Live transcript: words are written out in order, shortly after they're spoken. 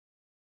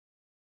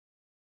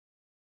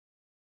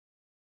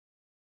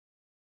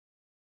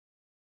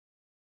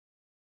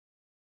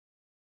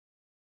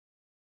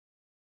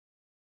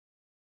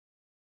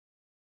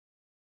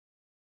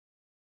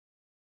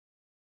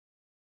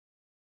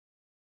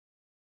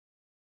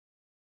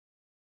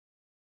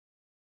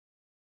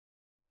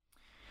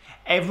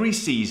Every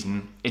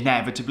season,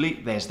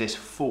 inevitably, there's this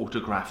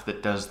photograph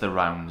that does the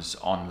rounds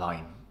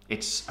online.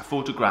 It's a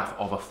photograph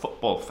of a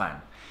football fan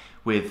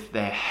with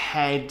their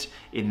head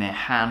in their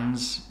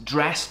hands,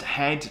 dressed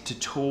head to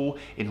toe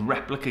in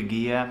replica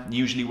gear,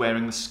 usually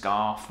wearing the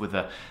scarf with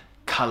the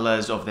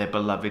colours of their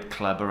beloved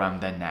club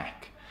around their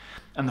neck.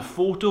 And the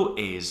photo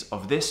is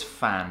of this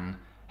fan,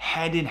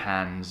 head in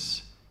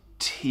hands,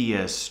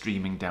 tears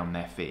streaming down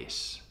their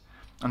face.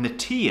 And the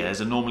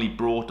tears are normally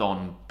brought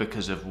on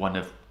because of one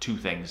of two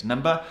things.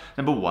 Number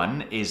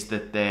one is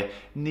that they're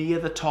near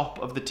the top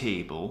of the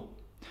table,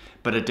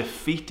 but a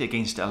defeat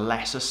against a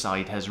lesser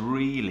side has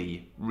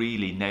really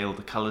nailed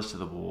the colours to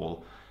the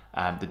wall.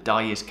 The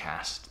die is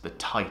cast, the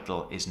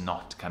title is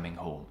not coming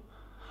home.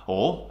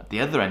 Or, at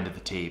the other end of the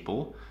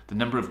table, the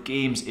number of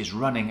games is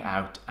running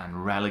out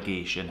and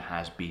relegation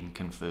has been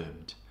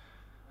confirmed.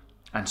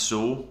 And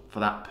so, for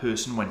that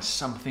person, when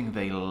something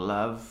they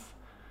love,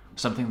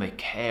 something they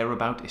care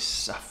about is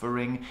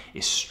suffering,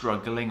 is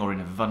struggling, or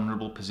in a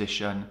vulnerable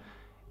position,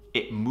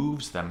 it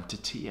moves them to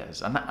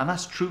tears. And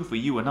that's true for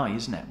you and I,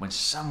 isn't it? When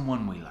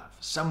someone we love,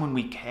 someone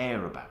we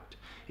care about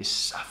is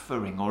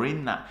suffering or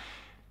in that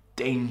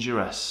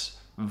dangerous,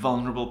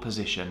 vulnerable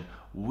position,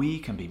 we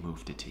can be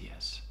moved to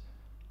tears.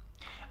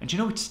 And you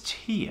know, it's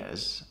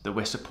tears that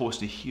we're supposed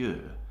to hear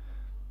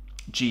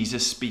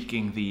Jesus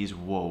speaking these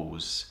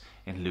woes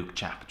in Luke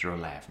chapter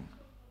 11.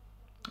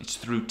 It's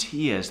through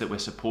tears that we're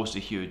supposed to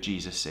hear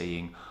Jesus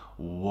saying,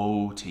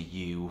 "Woe to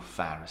you,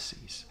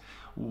 Pharisees.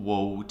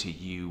 Woe to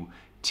you,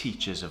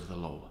 teachers of the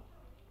law."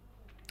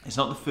 It's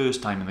not the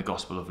first time in the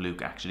Gospel of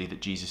Luke, actually,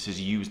 that Jesus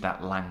has used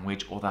that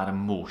language or that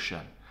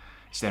emotion.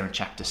 It's there in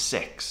chapter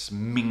 6,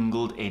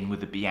 mingled in with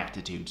the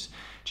Beatitudes.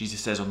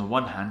 Jesus says, on the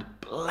one hand,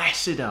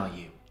 "Blessed are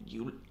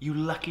you, you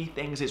lucky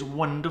things, it's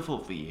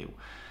wonderful for you."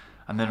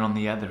 And then on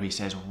the other, he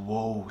says,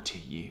 "Woe to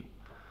you.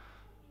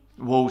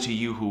 Woe to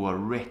you who are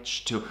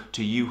rich,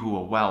 to you who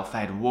are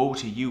well-fed. Woe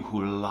to you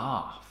who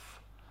laugh."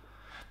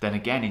 Then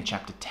again in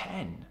chapter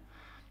 10,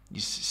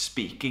 he's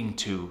speaking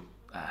to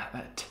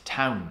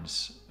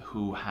towns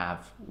who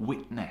have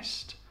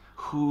witnessed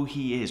who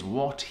he is,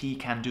 what he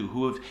can do,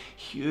 who have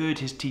heard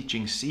his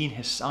teaching, seen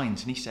his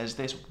signs. And he says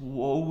this,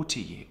 "Woe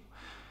to you,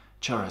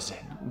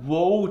 Chorazin.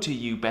 Woe to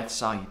you,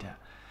 Bethsaida.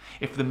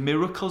 If the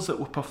miracles that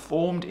were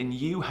performed in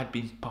you had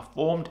been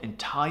performed in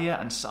Tyre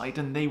and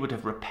Sidon, they would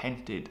have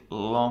repented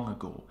long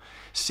ago,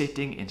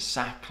 sitting in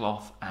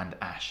sackcloth and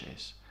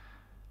ashes."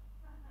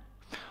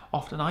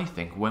 Often I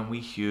think when we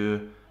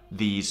hear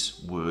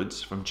these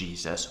words from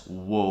Jesus,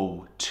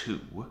 "woe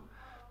to,"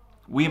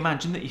 we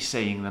imagine that he's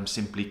saying them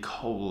simply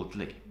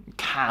coldly,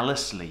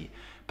 callously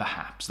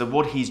perhaps, that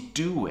what he's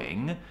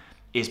doing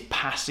is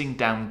passing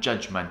down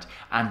judgment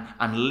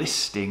and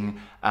listing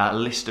a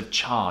list of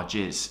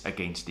charges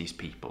against these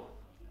people.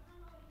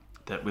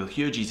 That we'll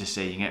hear Jesus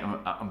saying it,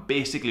 and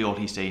basically all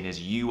he's saying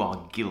is, you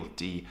are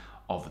guilty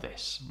of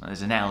this.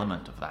 There's an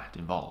element of that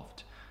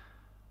involved.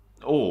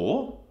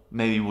 Or,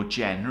 maybe more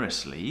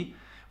generously,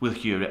 we'll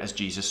hear it as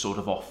Jesus sort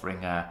of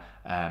offering a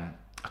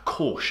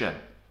caution.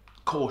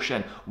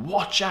 Caution,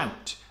 watch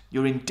out,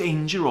 you're in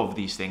danger of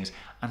these things.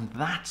 And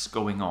that's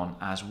going on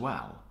as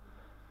well.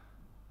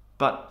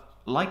 But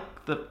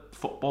like the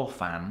football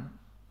fan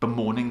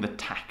bemoaning the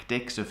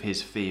tactics of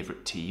his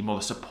favourite team, or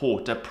the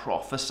supporter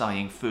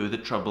prophesying further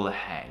trouble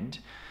ahead,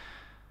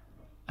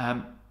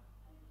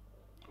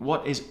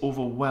 what is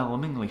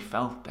overwhelmingly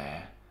felt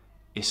there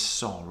is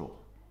sorrow.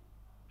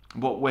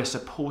 What we're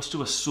supposed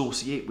to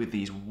associate with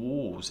these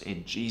woes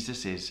in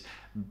Jesus'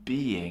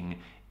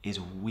 being is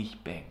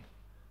weeping.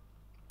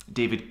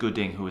 David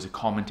Gooding, who is a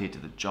commentator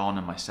that John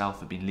and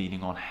myself have been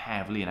leaning on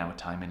heavily in our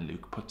time in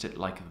Luke, puts it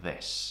like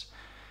this: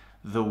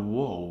 the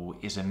woe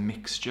is a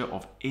mixture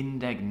of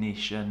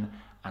indignation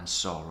and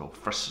sorrow,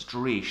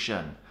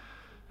 frustration,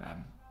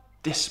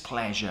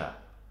 displeasure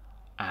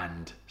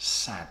and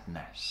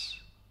sadness.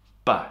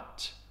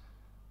 But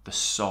the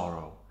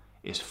sorrow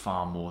is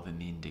far more than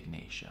the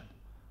indignation.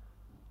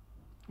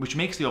 Which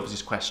makes the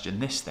obvious question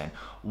this then: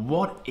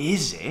 what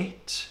is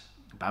it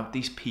about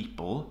these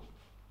people,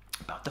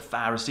 about the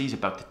Pharisees,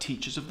 about the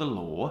teachers of the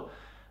law,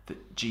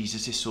 that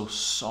Jesus is so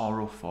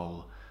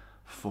sorrowful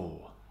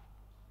for?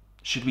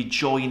 Should we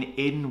join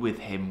in with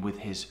him with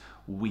his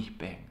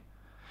weeping?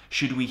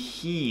 Should we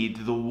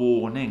heed the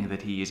warning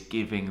that he is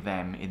giving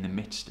them in the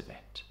midst of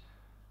it?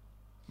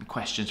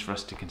 Questions for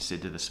us to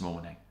consider this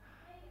morning.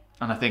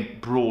 And I think,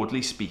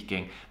 broadly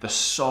speaking, the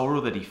sorrow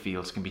that he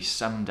feels can be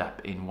summed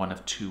up in one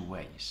of two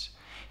ways.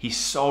 He's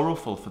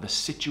sorrowful for the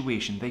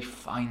situation they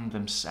find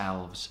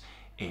themselves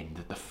in,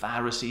 that the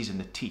Pharisees and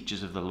the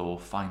teachers of the law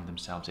find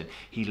themselves in.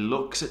 He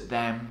looks at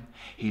them,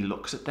 he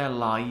looks at their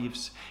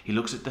lives, he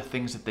looks at the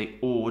things that they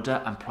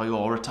order and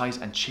prioritize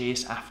and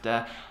chase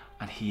after,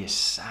 and he is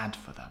sad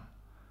for them.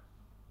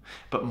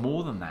 But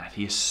more than that,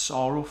 he is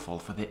sorrowful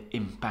for the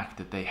impact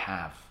that they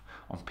have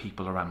on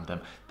people around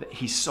them, that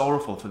he's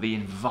sorrowful for the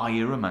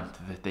environment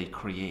that they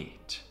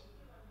create.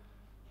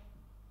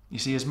 You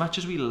see, as much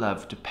as we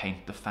love to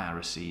paint the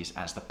Pharisees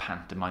as the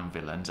pantomime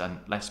villains, and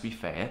let's be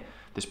fair,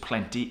 there's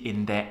plenty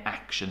in their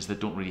actions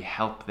that don't really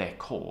help their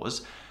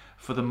cause,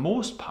 for the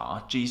most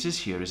part,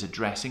 Jesus here is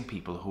addressing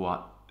people who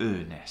are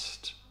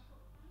earnest.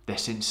 They're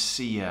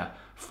sincere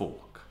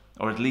folk,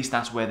 or at least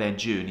that's where their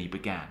journey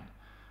began.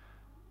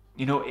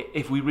 You know,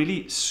 if we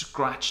really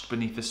scratched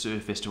beneath the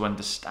surface to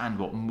understand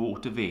what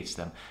motivates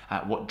them,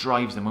 what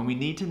drives them, and we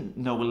need to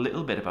know a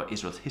little bit about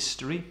Israel's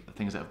history, the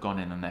things that have gone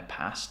in their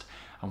past,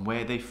 and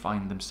where they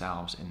find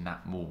themselves in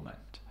that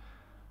moment.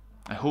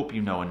 I hope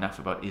you know enough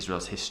about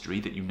Israel's history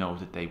that you know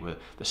that they were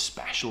the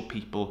special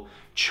people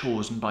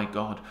chosen by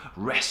God,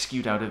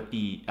 rescued out of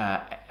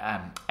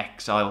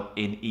exile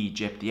in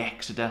Egypt, the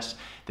Exodus.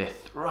 They're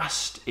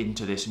thrust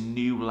into this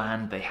new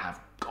land. They have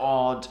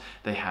God,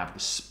 they have the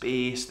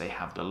space, they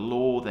have the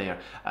law, they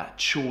are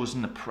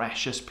chosen, the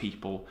precious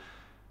people.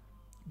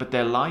 But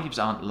their lives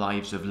aren't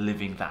lives of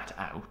living that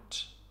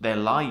out. Their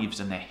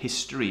lives and their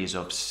history is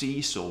of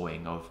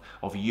seesawing, of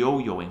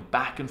yo-yoing,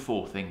 back and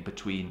forthing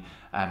between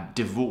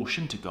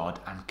devotion to God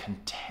and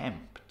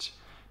contempt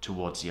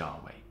towards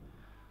Yahweh.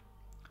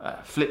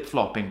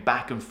 Flip-flopping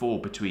back and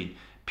forth between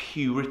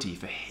purity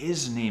for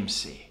His name's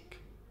sake,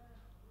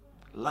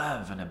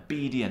 love and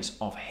obedience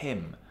of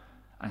Him,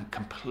 and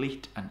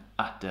complete and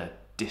utter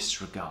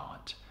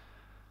disregard.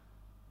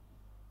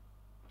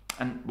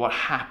 And what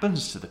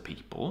happens to the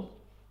people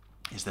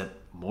is that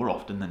more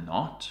often than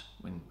not,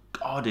 when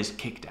God is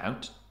kicked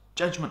out,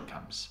 judgment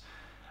comes.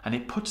 And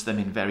it puts them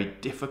in very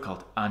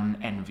difficult,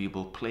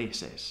 unenviable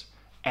places.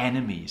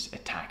 Enemies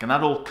attack. And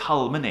that all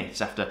culminates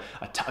after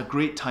a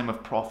great time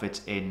of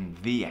prophets in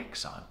the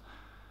exile,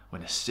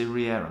 when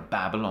Assyria and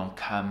Babylon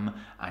come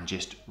and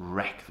just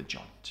wreck the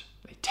joint.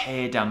 They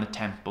tear down the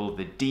temple,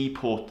 they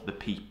deport the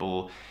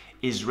people.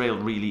 Israel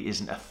really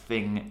isn't a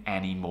thing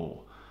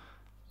anymore.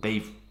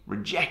 They've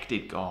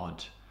rejected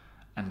God,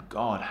 and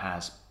God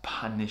has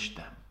punished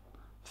them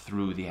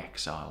through the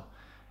exile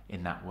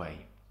in that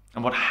way.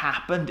 And what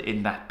happened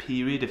in that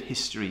period of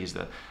history is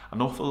that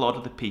an awful lot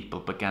of the people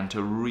began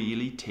to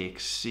really take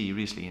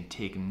seriously and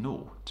take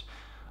note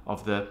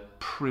of the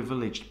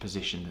privileged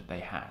position that they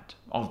had,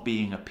 of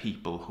being a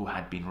people who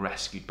had been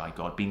rescued by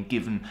God, being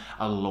given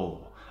a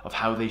law, of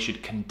how they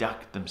should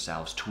conduct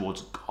themselves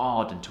towards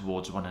God and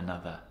towards one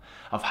another,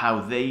 of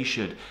how they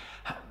should,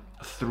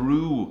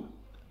 through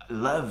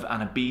love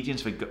and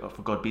obedience for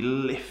God, be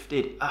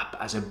lifted up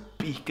as a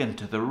beacon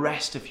to the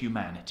rest of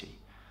humanity.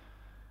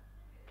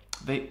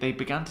 They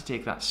began to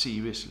take that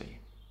seriously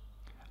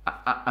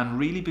and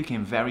really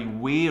became very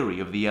wary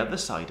of the other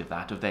side of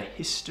that, of their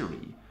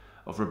history,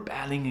 of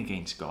rebelling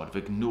against God, of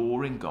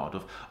ignoring God,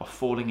 of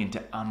falling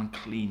into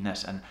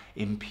uncleanness and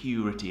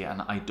impurity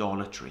and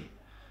idolatry,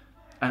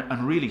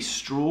 and really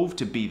strove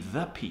to be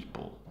the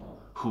people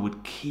who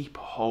would keep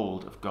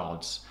hold of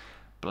God's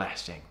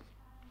blessing.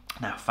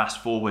 Now,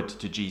 fast forward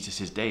to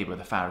Jesus' day, where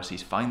the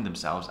Pharisees find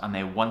themselves, and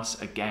they're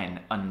once again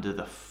under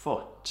the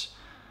foot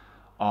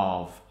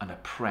of an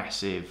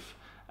oppressive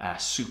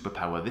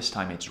superpower. This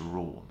time it's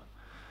Rome.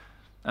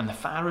 And the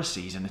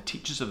Pharisees and the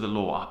teachers of the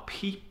law are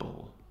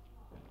people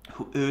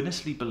who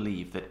earnestly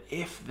believe that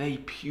if they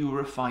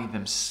purify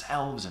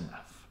themselves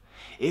enough,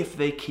 if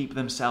they keep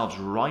themselves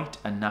right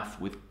enough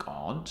with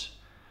God,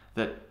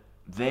 that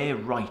their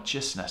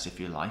righteousness, if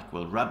you like,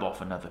 will rub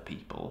off on other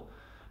people,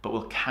 but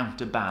will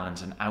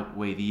counterbalance and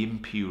outweigh the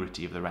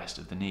impurity of the rest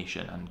of the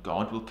nation. And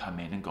God will come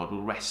in and God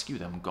will rescue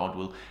them. God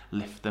will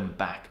lift them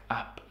back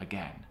up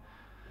again.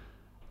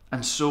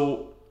 And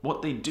so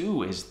what they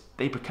do is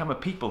they become a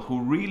people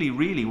who really,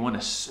 really want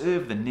to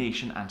serve the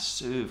nation and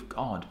serve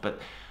God. But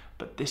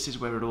this is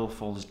where it all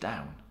falls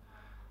down.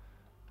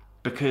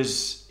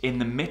 Because in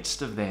the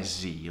midst of their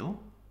zeal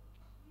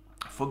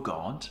for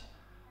God,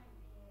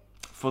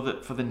 for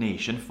the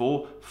nation,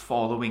 for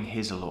following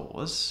His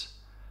laws,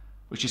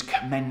 which is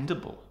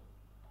commendable.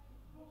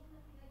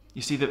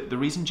 You see, the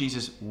reason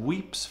Jesus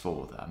weeps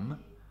for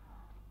them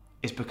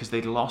is because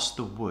they'd lost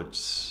the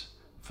woods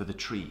for the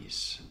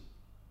trees.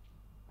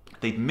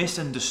 They'd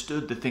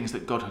misunderstood the things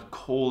that God had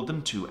called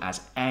them to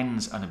as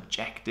ends and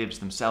objectives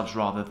themselves,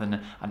 rather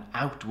than an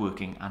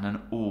outworking and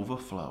an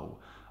overflow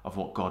of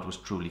what God was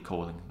truly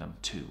calling them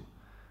to.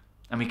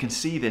 And we can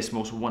see this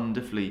most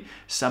wonderfully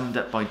summed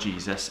up by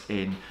Jesus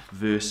in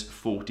verse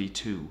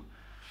 42.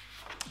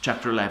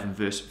 Chapter 11,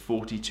 verse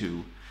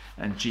 42.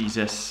 And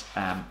Jesus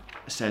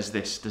says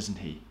this, doesn't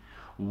he?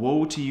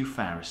 Woe to you,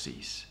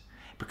 Pharisees,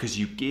 because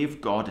you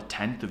give God a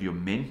tenth of your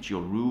mint,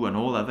 your rue, and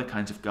all other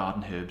kinds of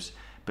garden herbs,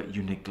 but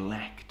you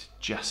neglect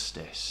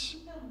justice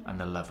and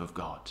the love of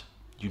God.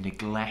 You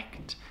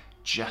neglect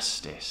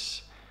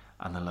justice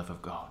and the love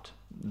of God.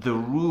 The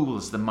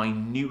rules, the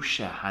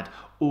minutiae had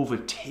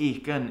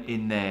overtaken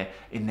in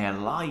their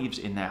lives,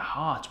 in their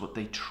hearts, what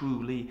they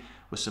truly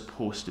were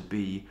supposed to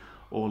be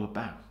all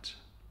about.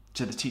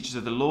 To the teachers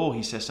of the law,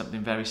 he says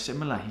something very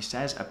similar. He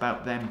says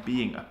about them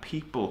being a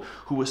people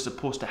who were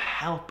supposed to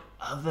help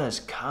others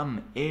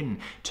come in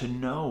to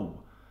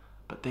know,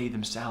 but they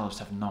themselves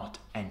have not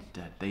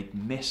entered. They'd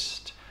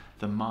missed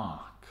the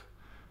mark.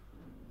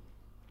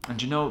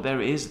 And you know,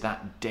 there is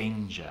that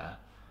danger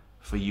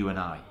for you and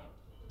I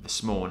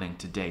this morning,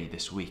 today,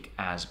 this week,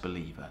 as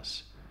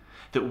believers,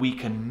 that we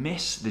can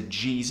miss the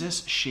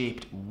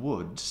Jesus-shaped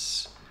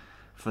woods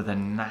for the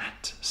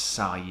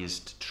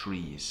gnat-sized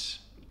trees.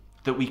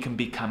 That we can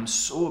become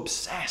so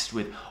obsessed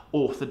with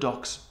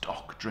orthodox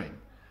doctrine,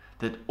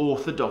 that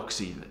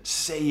orthodoxy, that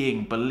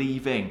saying,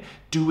 believing,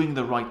 doing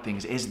the right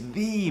things is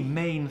the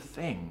main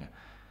thing,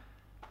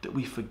 that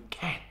we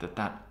forget that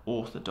that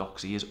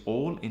orthodoxy is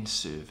all in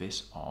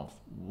service of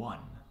one,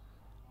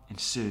 in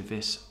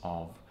service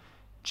of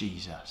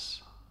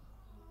Jesus.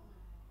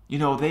 You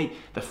know,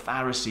 the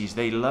Pharisees,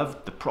 they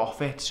loved the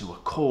prophets who were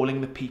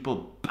calling the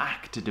people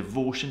back to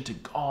devotion to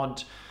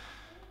God,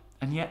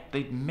 and yet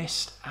they'd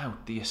missed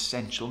out the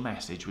essential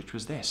message, which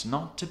was this: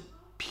 not to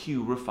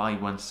purify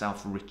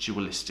oneself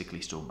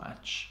ritualistically so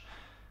much,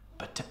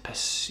 but to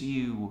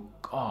pursue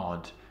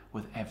God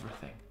with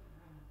everything,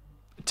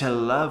 to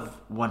love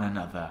one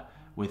another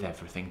with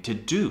everything, to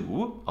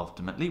do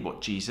ultimately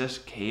what Jesus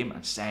came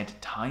and said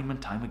time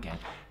and time again,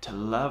 to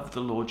love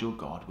the Lord your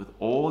God with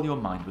all your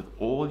mind, with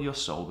all your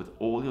soul, with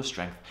all your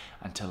strength,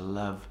 and to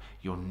love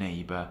your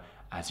neighbor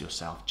as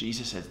yourself.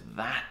 Jesus says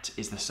that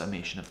is the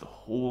summation of the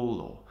whole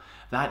law.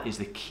 That is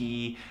the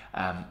key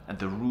and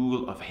the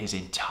rule of his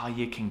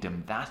entire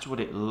kingdom. That's what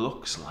it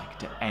looks like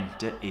to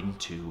enter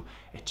into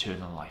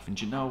eternal life. And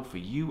you know, for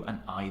you and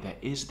I, there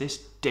is this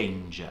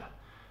danger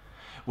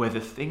where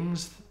the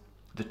things,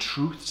 the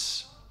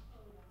truths,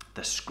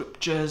 the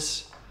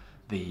scriptures,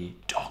 the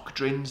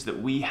doctrines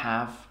that we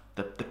have,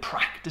 the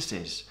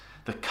practices,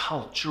 the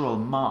cultural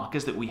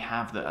markers that we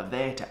have that are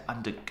there to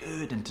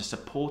undergird and to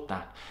support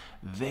that,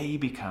 they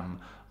become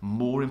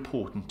more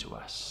important to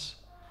us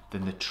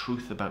than the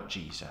truth about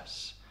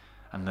Jesus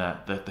and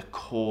the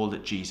call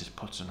that Jesus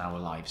puts on our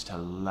lives to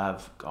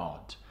love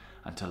God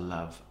and to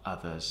love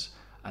others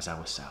as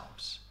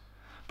ourselves.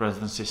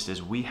 Brothers and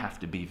sisters, we have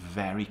to be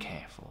very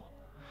careful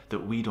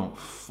that we don't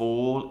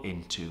fall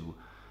into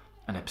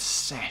an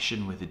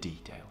obsession with the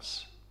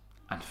details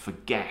and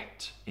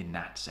forget, in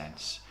that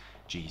sense,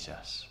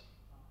 Jesus.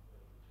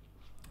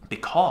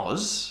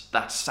 Because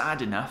that's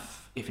sad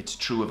enough if it's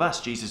true of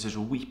us. Jesus is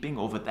weeping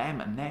over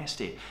them and their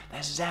state.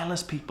 They're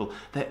zealous people,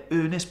 they're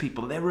earnest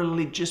people, they're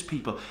religious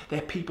people,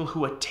 they're people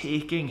who are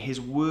taking his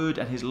word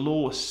and his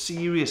law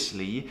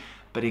seriously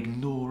but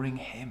ignoring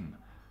him.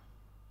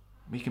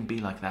 We can be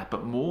like that,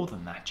 but more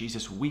than that,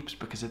 Jesus weeps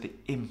because of the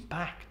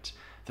impact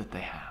that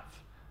they have.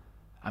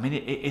 I mean,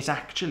 it's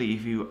actually,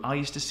 if you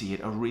eyes to see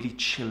it, a really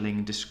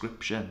chilling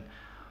description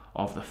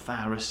of the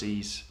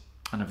Pharisees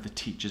and of the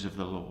teachers of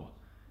the law.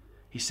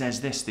 He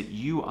says this, that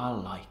you are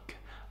like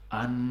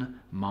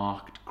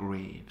unmarked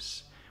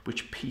graves,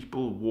 which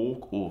people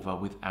walk over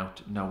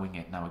without knowing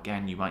it. Now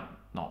again, you might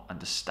not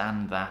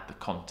understand that, the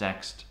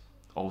context,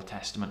 Old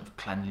Testament, of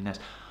cleanliness,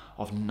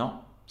 of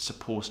not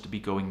supposed to be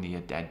going near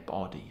dead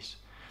bodies.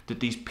 That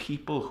these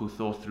people who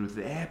thought through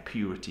their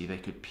purity they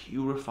could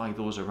purify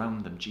those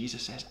around them,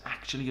 Jesus says,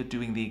 actually are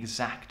doing the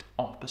exact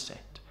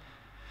opposite.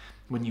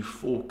 When you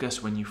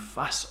focus, when you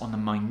fuss on the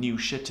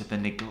minutiae to the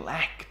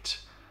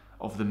neglect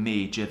of the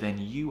major, then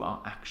you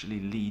are actually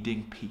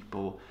leading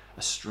people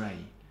astray.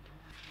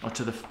 Or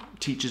to the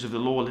teachers of the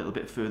law a little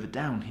bit further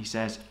down, he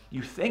says,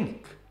 you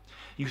think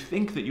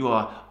that you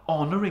are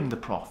honouring the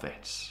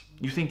prophets.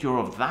 You think you're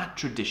of that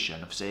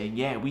tradition of saying,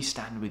 yeah, we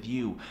stand with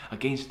you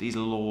against these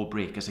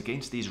lawbreakers,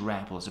 against these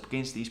rebels,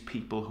 against these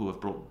people who have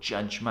brought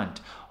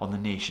judgment on the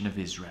nation of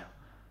Israel.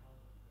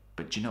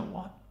 But do you know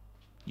what?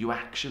 You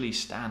actually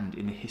stand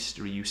in the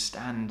history, you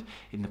stand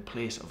in the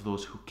place of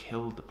those who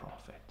killed the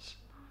prophets,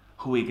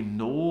 who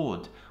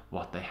ignored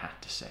what they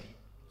had to say,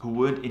 who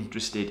weren't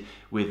interested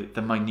with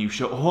the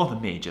minutiae or the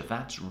major.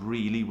 That's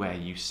really where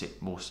you sit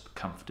most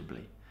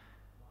comfortably.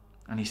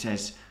 And he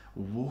says,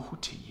 woe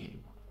to you.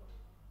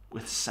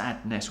 With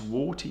sadness,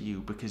 woe to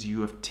you, because you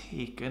have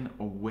taken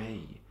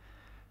away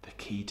the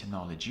key to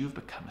knowledge. You have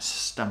become a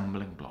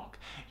stumbling block.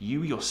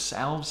 You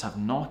yourselves have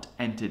not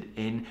entered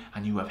in,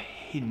 and you have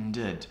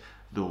hindered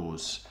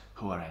those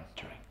who are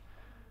entering.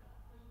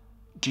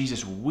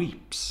 Jesus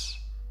weeps.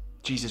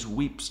 Jesus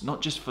weeps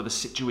not just for the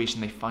situation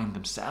they find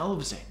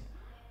themselves in,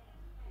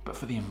 but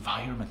for the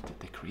environment that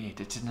they create.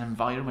 It's an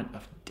environment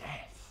of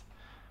death.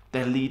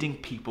 They're leading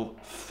people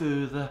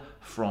further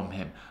from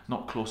him,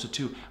 not closer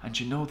to. And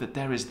you know that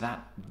there is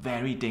that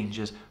very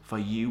dangers for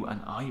you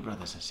and I,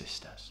 brothers and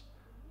sisters.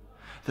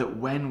 That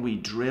when we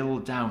drill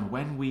down,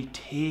 when we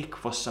take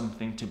for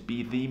something to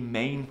be the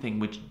main thing,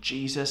 which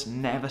Jesus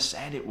never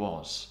said it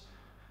was,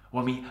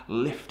 when we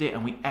lift it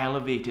and we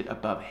elevate it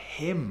above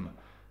him,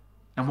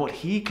 and what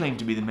he claimed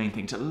to be the main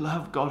thing, to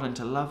love God and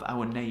to love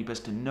our neighbours,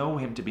 to know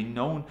him, to be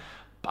known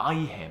by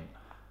him,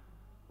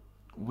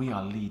 we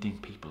are leading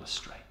people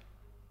astray.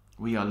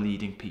 We are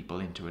leading people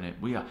into it.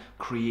 We are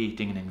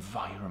creating an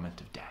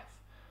environment of death,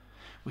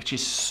 which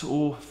is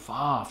so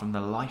far from the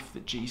life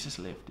that Jesus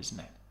lived, isn't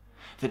it?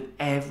 That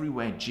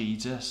everywhere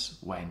Jesus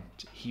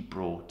went, he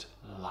brought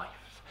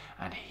life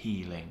and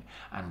healing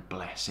and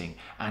blessing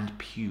and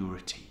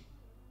purity.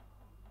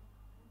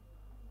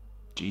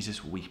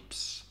 Jesus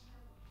weeps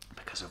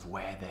because of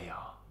where they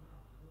are.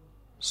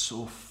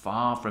 So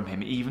far from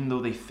him, even though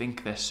they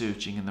think they're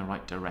searching in the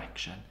right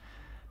direction.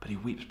 But he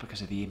weeps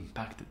because of the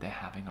impact that they're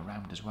having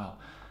around as well.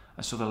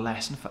 And so the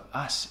lesson for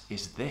us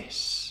is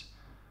this: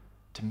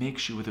 to make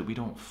sure that we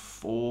don't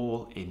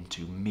fall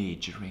into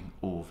majoring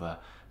over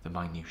the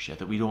minutiae,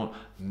 that we don't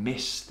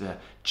miss the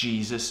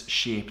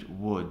Jesus-shaped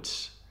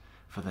woods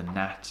for the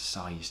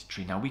gnat-sized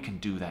tree. Now, we can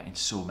do that in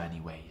so many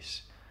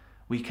ways.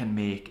 We can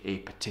make a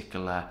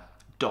particular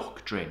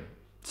doctrine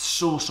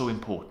so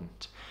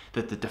important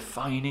that the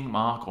defining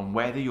mark on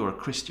whether you're a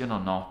Christian or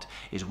not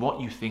is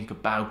what you think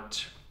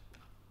about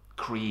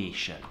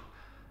creation,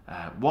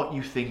 what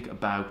you think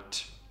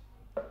about,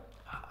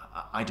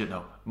 I don't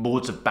know,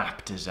 modes of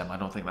baptism. I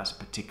don't think that's a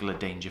particular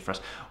danger for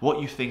us.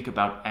 What you think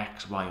about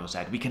X, Y, or Z.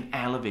 We can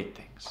elevate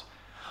things.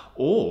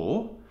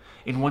 Or,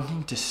 in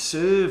wanting to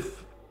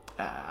serve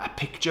a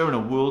picture and a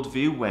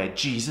worldview where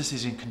Jesus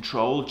is in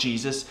control,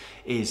 Jesus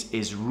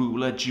is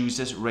ruler,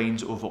 Jesus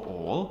reigns over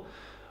all,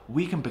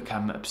 we can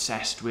become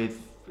obsessed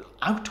with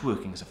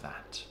outworkings of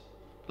that.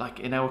 Like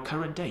in our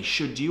current day,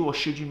 should you or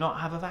should you not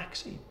have a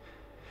vaccine?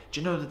 Do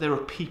you know that there are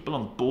people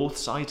on both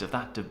sides of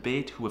that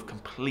debate who have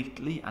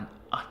completely and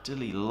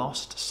utterly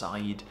lost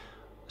sight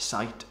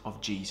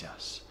of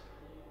Jesus?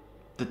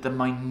 That the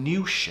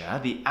minutiae,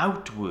 the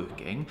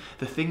outworking,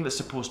 the thing that's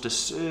supposed to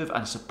serve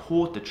and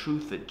support the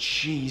truth that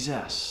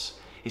Jesus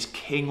is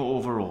king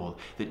over all,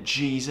 that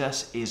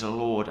Jesus is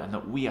Lord, and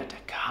that we are to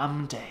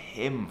come to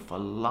him for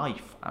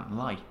life and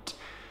light,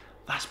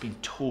 that's been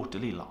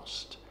totally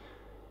lost.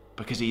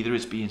 Because either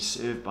it's being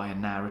served by a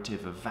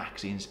narrative of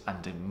vaccines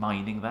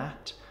undermining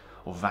that,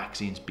 or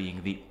vaccines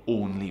being the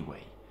only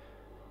way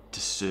to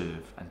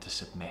serve and to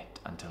submit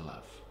and to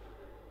love.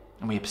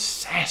 And we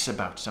obsess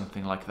about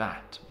something like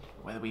that.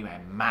 Whether we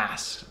wear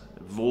masks,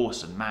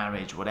 divorce and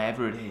marriage,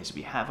 whatever it is,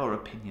 we have our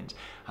opinions,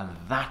 and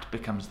that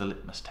becomes the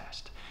litmus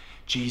test.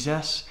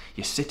 Jesus,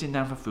 you're sitting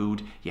down for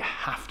food, you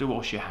have to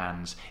wash your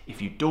hands.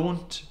 If you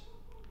don't,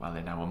 well,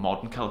 in our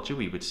modern culture,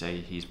 we would say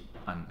he's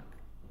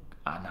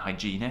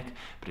unhygienic,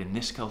 but in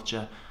this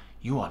culture,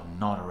 you are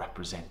not a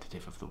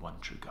representative of the one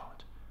true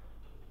God.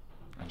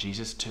 And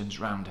Jesus turns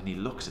around and he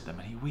looks at them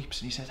and he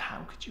weeps and he says,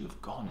 how could you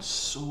have gone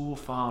so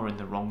far in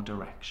the wrong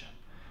direction?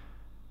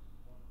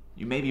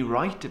 You may be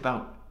right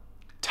about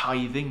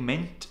tithing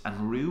mint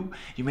and rue.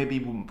 You may be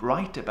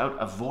right about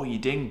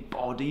avoiding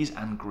bodies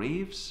and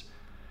graves.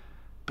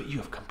 But you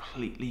have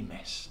completely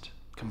missed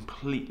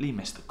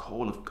the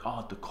call of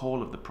God, the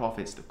call of the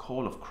prophets, the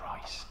call of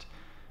Christ,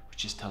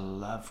 which is to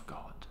love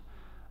God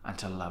and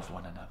to love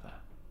one another.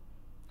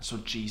 So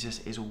Jesus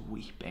is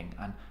weeping,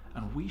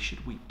 and we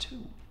should weep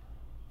too.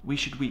 We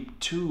should weep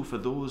too for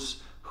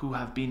those who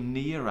have been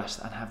near us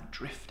and have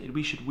drifted.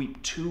 We should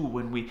weep too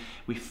when we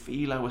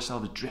feel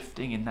ourselves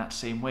drifting in that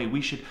same way.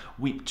 We should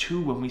weep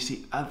too when we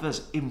see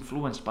others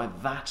influenced by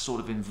that sort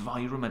of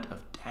environment of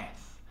death.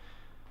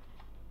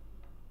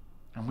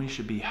 And we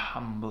should be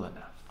humble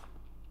enough.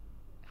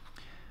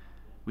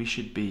 We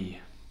should be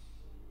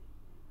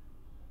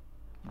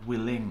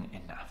willing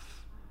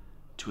enough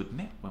to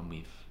admit when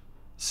we've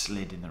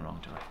slid in the wrong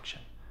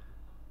direction.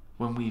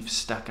 When we've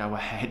stuck our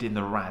head in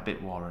the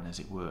rabbit warren, as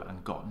it were,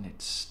 and gotten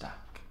it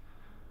stuck.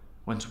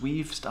 Once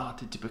we've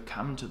started to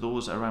become to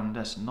those around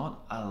us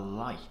not a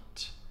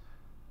light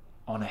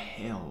on a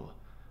hill,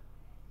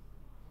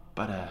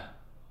 but a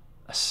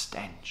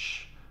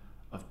stench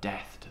of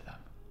death to them.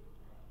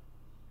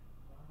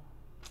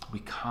 We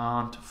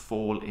can't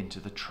fall into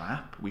the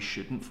trap. We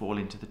shouldn't fall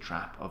into the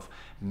trap of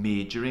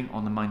majoring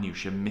on the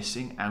minutiae,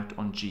 missing out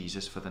on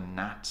Jesus for the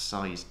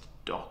gnat-sized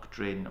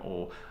doctrine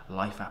or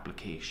life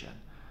application.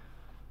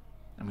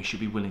 And we should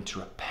be willing to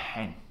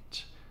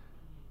repent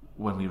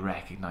when we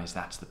recognize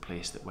that's the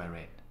place that we're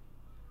in.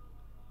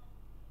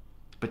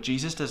 But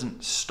Jesus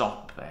doesn't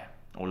stop there,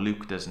 or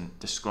Luke doesn't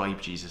describe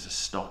Jesus as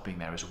stopping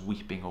there, as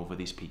weeping over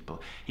these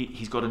people.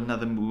 He's got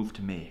another move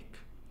to make.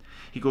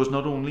 He goes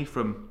not only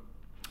from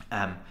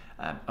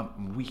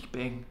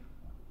weeping,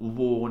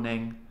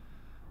 warning,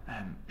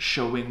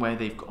 showing where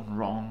they've gone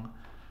wrong,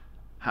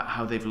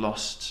 how they've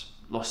lost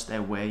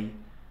their way.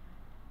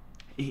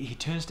 He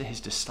turns to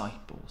his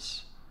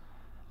disciples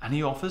and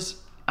he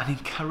offers an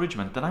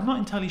encouragement that I'm not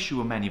entirely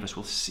sure many of us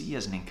will see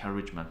as an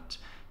encouragement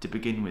to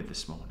begin with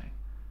this morning.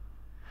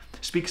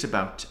 Speaks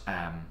about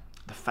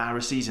the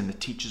Pharisees and the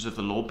teachers of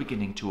the law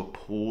beginning to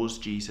oppose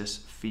Jesus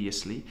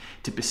fiercely,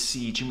 to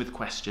besiege him with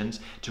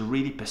questions, to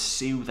really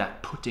pursue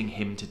that putting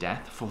him to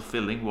death,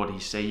 fulfilling what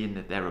he's saying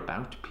that they're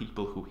about,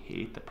 people who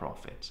hate the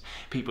prophets,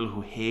 people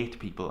who hate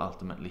people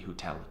ultimately who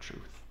tell the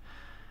truth.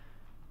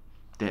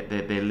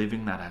 They're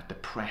living that out. The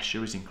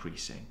pressure is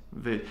increasing.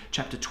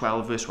 Chapter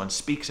 12 verse 1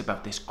 speaks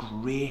about this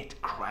great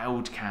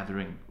crowd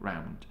gathering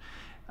round.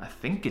 I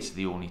think it's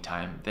the only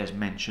time there's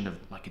mention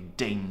of like a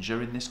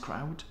danger in this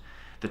crowd.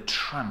 The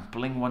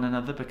trampling one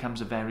another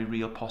becomes a very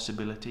real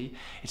possibility.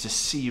 It's a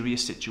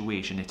serious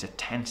situation. It's a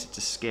tense, it's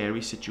a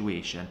scary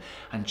situation.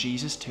 And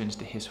Jesus turns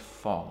to his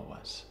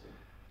followers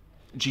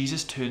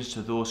Jesus turns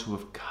to those who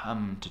have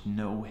come to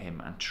know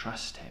him and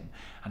trust him,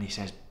 and he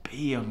says,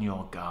 be on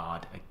your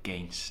guard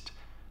against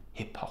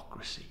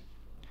hypocrisy.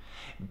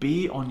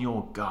 Be on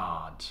your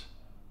guard,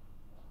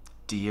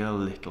 dear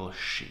little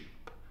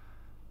sheep.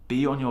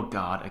 Be on your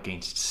guard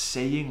against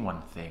saying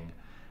one thing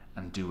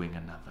and doing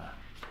another.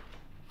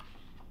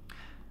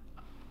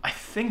 I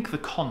think the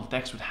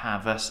context would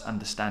have us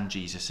understand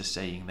Jesus as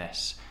saying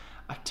this: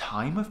 a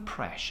time of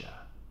pressure,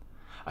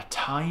 a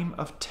time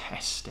of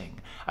testing,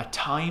 a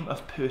time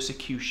of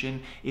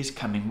persecution is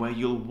coming where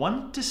you'll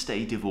want to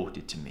stay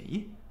devoted to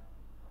me,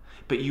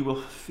 but you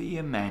will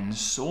fear men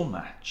so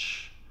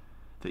much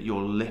that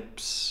your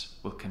lips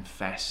will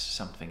confess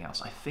something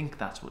else. I think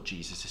that's what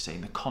Jesus is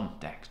saying, the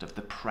context of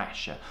the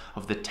pressure,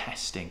 of the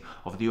testing,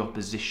 of the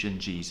opposition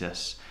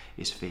Jesus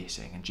is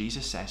facing. And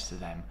Jesus says to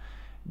them,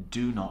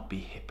 do not be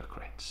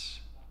hypocrites.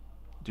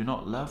 Do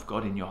not love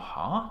God in your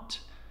heart,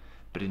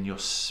 but in your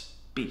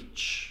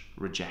speech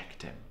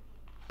reject him.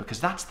 Because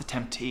that's the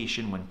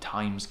temptation when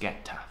times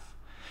get tough.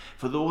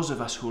 For those of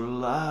us who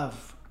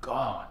love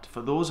God,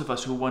 for those of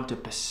us who want to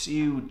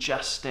pursue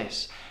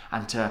justice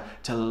and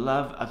to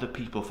love other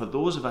people, for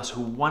those of us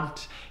who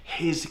want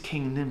his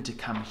kingdom to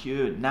come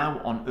here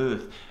now on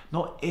earth,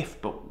 not if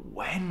but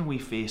when we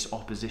face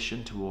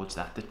opposition towards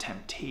that, the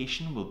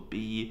temptation will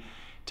be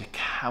to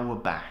cower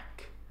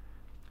back,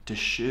 to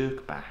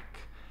shirk back,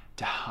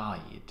 to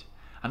hide,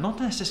 and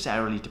not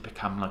necessarily to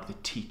become like the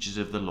teachers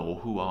of the law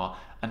who are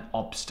an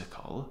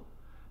obstacle,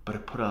 but to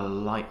put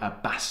a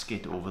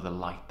basket over the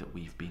light that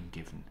we've been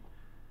given.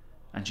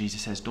 And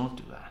Jesus says, don't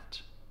do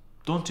that.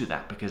 Don't do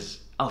that,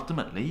 because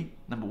ultimately,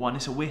 number one,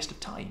 it's a waste of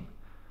time.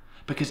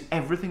 Because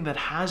everything that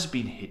has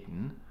been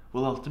hidden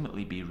will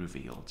ultimately be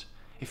revealed.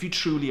 If you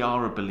truly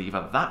are a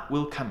believer, that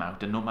will come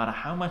out, and no matter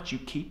how much you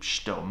keep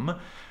stum,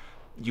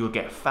 you'll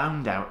get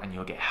found out and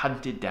you'll get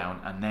hunted down,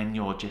 and then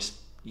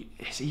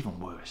it's even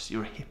worse.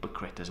 You're a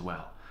hypocrite as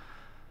well.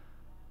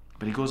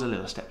 But he goes a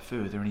little step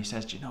further and he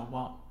says, do you know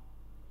what?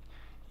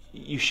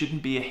 You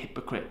shouldn't be a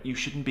hypocrite. You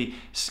shouldn't be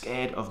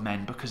scared of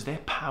men, because their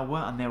power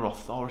and their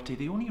authority,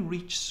 they only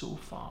reach so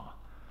far.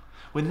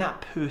 When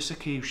that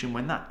persecution,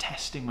 when that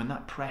testing, when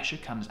that pressure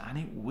comes, and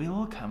it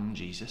will come,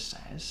 Jesus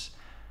says,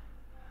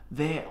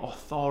 their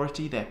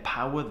authority, their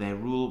power, their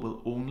rule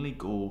will only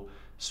go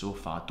so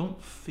far.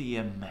 Don't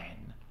fear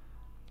men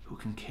who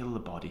can kill the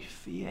body.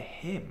 Fear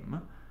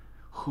him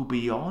who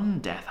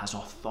beyond death has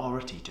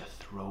authority to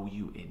throw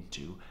you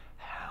into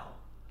hell.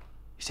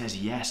 He says,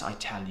 yes, I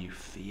tell you,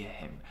 fear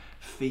him.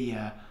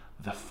 Fear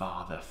the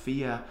Father.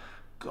 Fear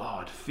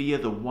God. Fear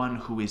the one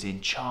who is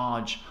in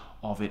charge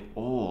of it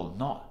all,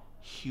 not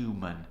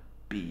human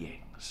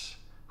beings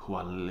who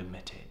are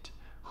limited,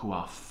 who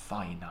are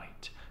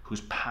finite,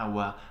 whose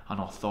power and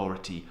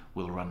authority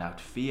will run out.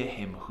 Fear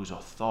him whose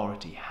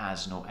authority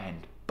has no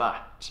end.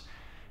 But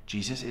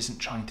Jesus isn't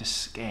trying to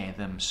scare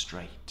them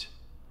straight.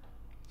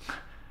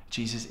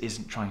 Jesus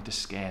isn't trying to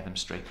scare them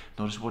straight.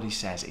 Notice what he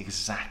says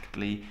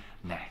exactly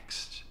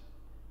next.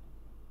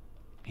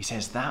 He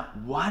says, that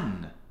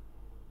one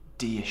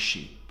dear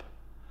sheep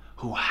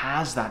who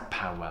has that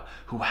power,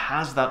 who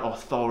has that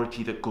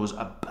authority that goes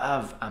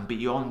above and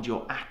beyond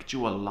your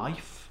actual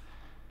life,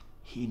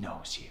 he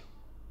knows you.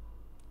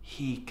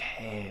 He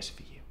cares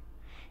for you.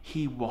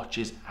 He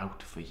watches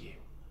out for you.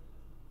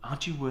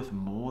 Aren't you worth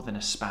more than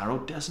a sparrow?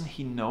 Doesn't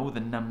he know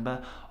the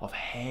number of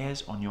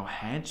hairs on your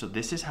head? So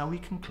this is how he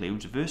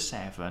concludes, verse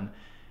 7,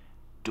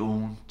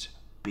 don't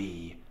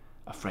be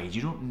afraid.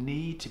 You don't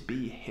need to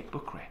be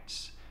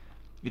hypocrites.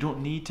 You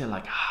don't need to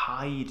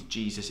hide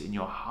Jesus in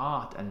your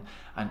heart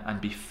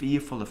and be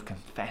fearful of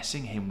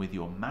confessing him with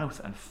your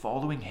mouth and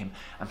following him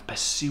and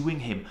pursuing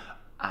him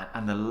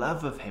and the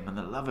love of him and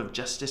the love of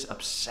justice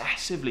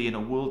obsessively in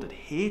a world that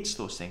hates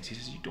those things. He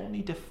says you don't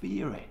need to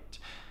fear it,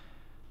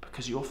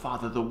 because your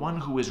Father, the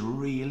one who is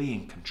really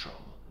in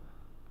control,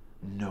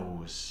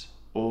 knows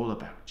all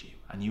about you,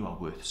 and you are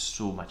worth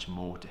so much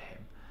more to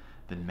him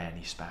than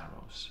many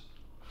sparrows.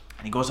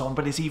 And he goes on,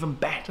 but it's even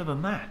better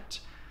than that.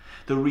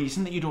 The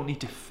reason that you don't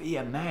need to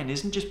fear men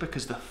isn't just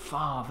because the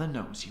Father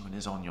knows you and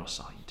is on your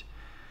side,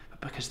 but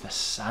because the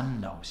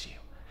Son knows you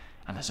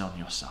and is on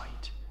your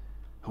side.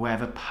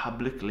 Whoever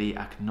publicly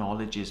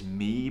acknowledges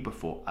me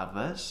before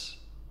others,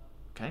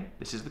 okay,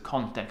 this is the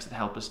context that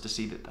helps us to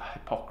see that the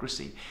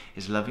hypocrisy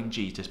is loving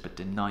Jesus but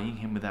denying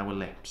him with our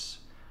lips,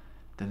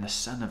 then the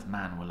Son of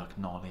Man will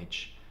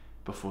acknowledge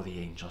before the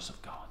angels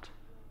of God.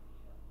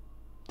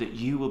 That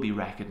you will be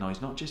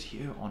recognized not just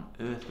here on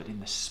earth but in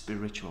the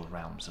spiritual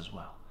realms as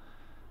well.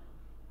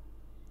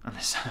 And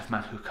the Son of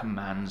Man who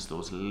commands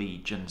those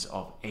legions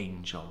of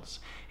angels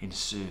in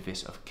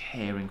service of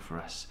caring for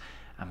us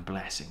and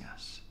blessing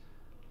us.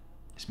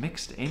 It's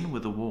mixed in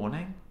with a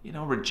warning,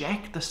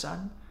 reject the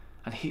Son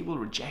and he will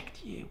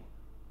reject you.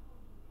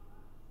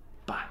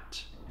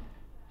 But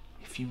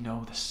if you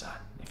know the Son,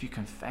 if you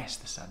confess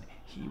the Son,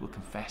 he will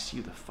confess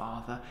you. The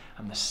Father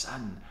and the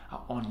Son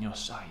are on your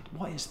side.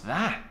 What is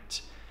that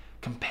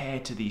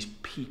compared to these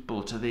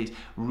people, to these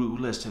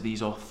rulers, to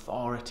these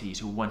authorities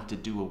who want to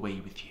do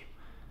away with you?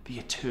 The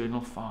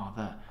eternal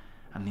Father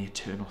and the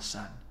eternal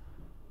Son.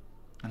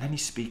 And then he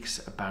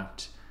speaks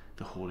about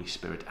the Holy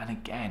Spirit. And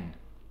again,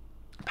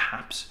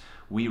 perhaps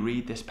we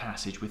read this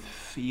passage with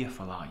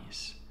fearful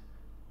eyes.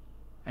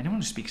 Anyone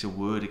who speaks a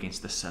word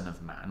against the Son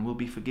of Man will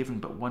be forgiven,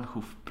 but one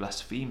who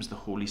blasphemes the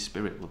Holy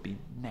Spirit will be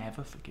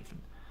never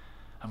forgiven.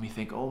 And we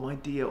think, oh my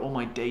dear, all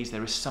my days,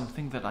 there is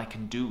something that I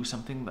can do,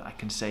 something that I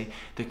can say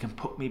that can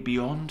put me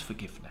beyond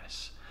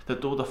forgiveness.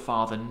 That though the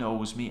Father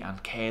knows me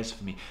and cares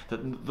for me,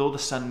 that though the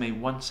Son may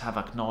once have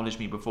acknowledged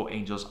me before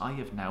angels, I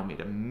have now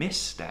made a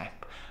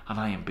misstep and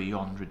I am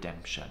beyond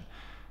redemption.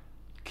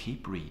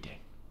 Keep reading.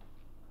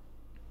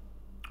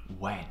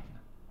 When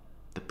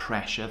the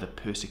pressure, the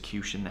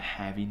persecution, the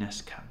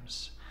heaviness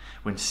comes,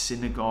 when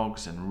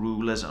synagogues and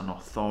rulers and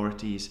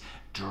authorities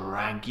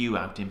drag you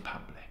out in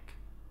public,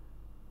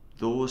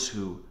 those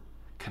who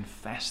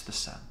confess the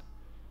Son,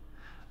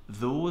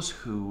 those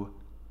who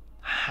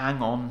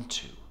hang on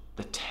to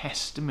the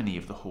testimony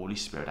of the Holy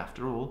Spirit.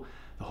 After all,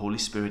 the Holy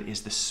Spirit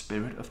is the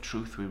Spirit of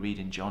truth, we read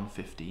in John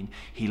 15.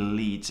 He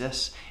leads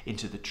us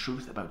into the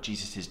truth about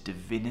Jesus'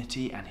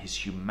 divinity and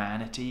his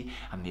humanity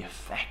and the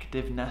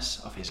effectiveness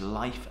of his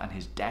life and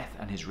his death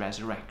and his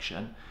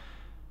resurrection.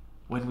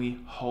 When we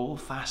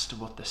hold fast to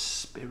what the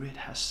Spirit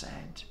has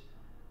said,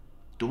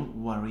 don't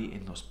worry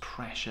in those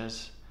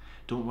pressures,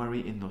 don't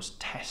worry in those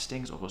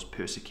testings or those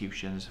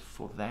persecutions,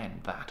 for then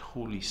that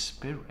Holy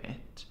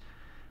Spirit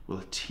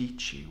will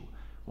teach you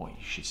what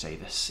you should say.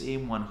 The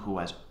same one who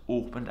has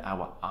opened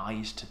our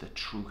eyes to the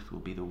truth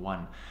will be the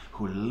one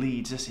who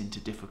leads us into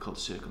difficult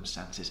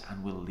circumstances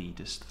and will lead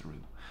us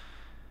through.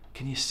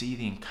 Can you see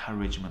the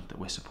encouragement that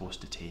we're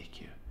supposed to take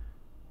here?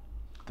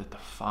 That the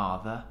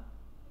Father,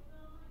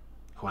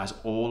 who has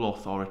all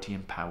authority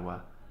and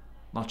power,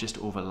 not just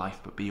over life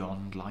but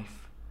beyond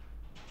life,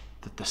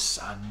 that the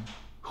Son,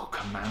 who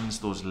commands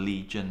those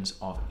legions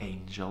of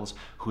angels,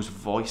 whose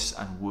voice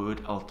and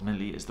word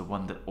ultimately is the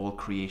one that all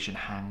creation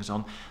hangs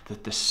on,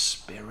 that the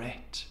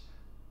Spirit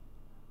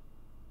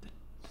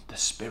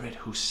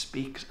who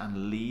speaks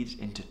and leads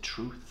into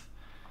truth,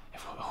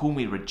 whom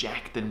we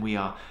reject, then we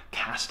are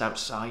cast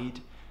outside,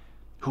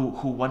 who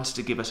wants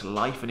to give us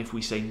life, and if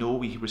we say no,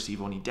 we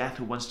receive only death,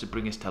 who wants to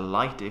bring us to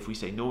light, if we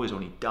say no, is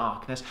only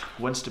darkness,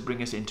 who wants to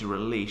bring us into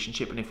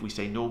relationship, and if we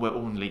say no, we're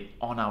only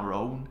on our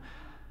own,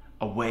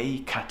 away,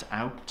 cut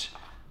out,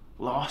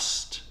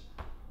 lost.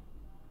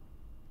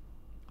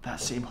 That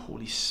same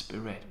Holy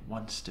Spirit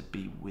wants to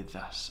be with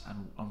us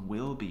and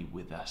will be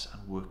with us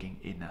and working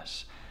in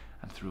us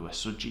and through us.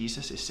 So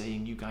Jesus is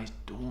saying, you guys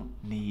don't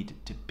need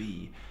to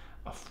be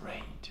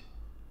afraid.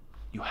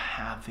 You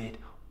have it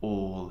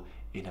all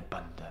in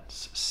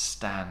abundance.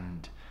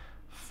 Stand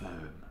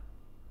firm.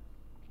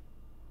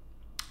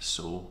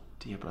 So,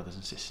 dear brothers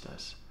and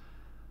sisters,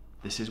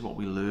 this is what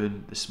we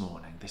learn this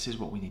morning. This is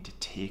what we need to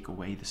take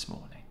away this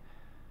morning,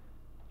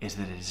 is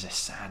that it is a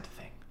sad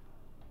thing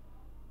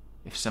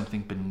if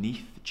something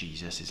beneath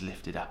Jesus is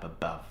lifted up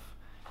above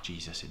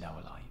Jesus in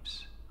our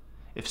lives.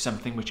 If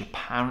something which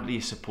apparently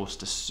is supposed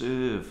to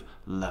serve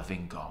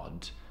loving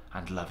God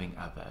and loving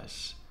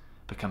others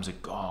becomes a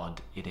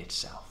God in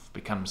itself,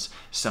 becomes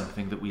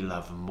something that we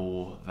love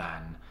more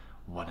than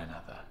one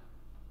another.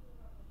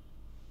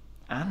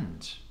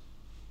 And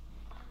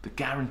the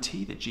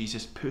guarantee that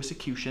Jesus'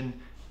 persecution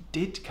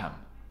did come.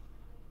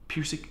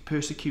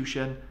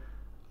 Persecution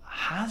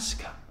has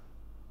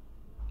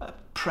come.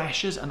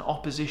 Pressures and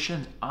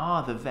opposition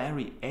are the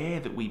very air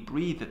that we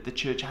breathe, that the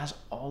church has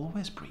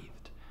always breathed.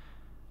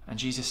 And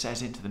Jesus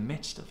says into the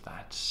midst of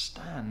that,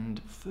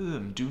 stand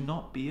firm, do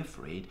not be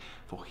afraid,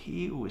 for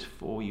he who is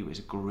for you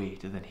is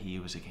greater than he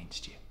who is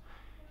against you.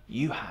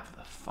 You have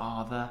the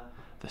Father,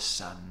 the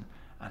Son,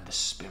 and the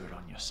Spirit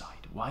on your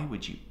side. Why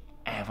would you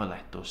ever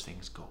let those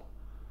things go?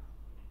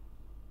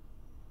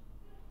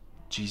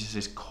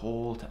 Jesus'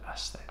 call to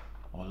us then,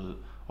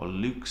 or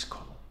Luke's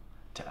call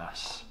to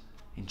us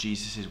in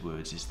Jesus'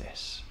 words is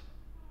this: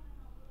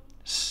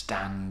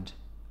 stand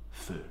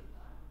firm.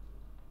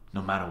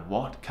 No matter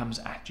what comes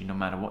at you, no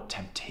matter what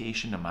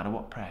temptation, no matter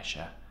what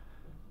pressure,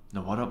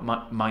 no matter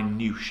what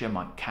minutiae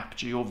might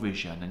capture your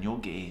vision and your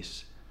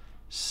gaze,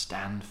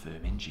 stand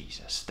firm in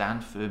Jesus.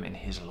 Stand firm in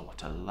his law,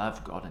 to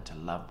love God and to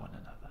love one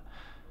another.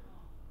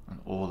 And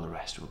all the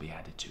rest will be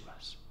added to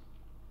us.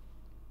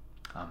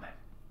 Amen.